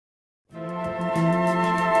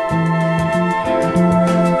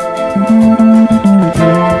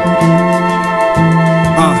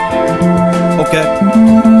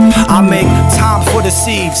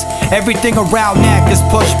deceives. Everything around that is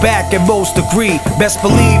pushed back at most degree. Best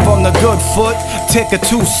believe on the good foot, take a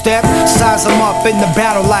two-step, size them up in the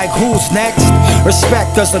battle like who's next.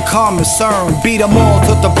 Respect doesn't come concern, beat them all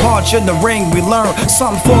to the punch in the ring we learn.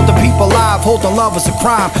 Something for the people alive, holding love is a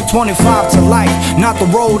crime. 25 to life, not the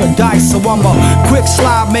roll of dice. So I'm a quick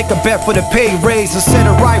slide, make a bet for the pay raise, and set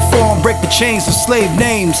it right for 'em, break the chains of slave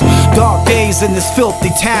names. Dark days in this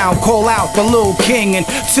filthy town, call out the little king and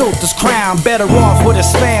tilt his crown. Better off with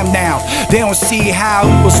his fam now. They don't see how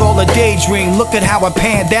it was all a daydream. Look at how it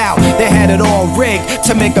panned out. They had it all rigged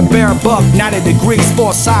to make a bare buck. 90 degrees,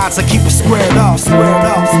 four sides, I keep it squared up, squared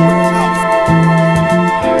up, squared up.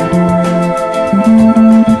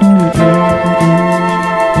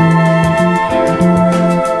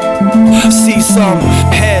 See some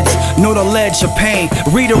heads, know the ledge of pain.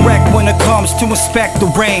 Redirect when it comes to inspect the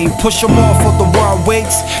rain. Push them off what the world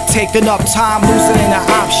waits. Taking up time, losing in an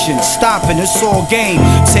option. Stopping, it's all game.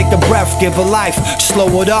 Take a breath, give a life.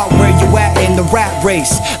 Slow it up where you at in the rat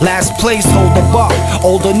race. Last place, hold the buck.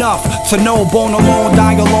 Old enough to know, born alone,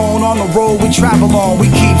 die alone. On the road we travel on, we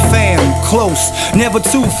keep fam close. Never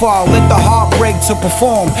too far, let the heart break to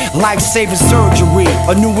perform. Life-saving surgery,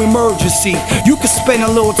 a new emergency. You can spend a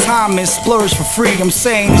little time and splurge for free. I'm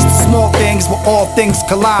saying it's the small things where all things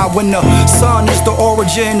collide. When the sun is the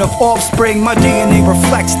origin of offspring, my DNA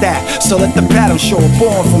reflects that. So let the pattern show,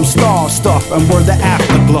 born from star stuff, and we're the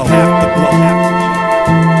afterglow.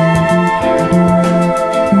 Afterglow.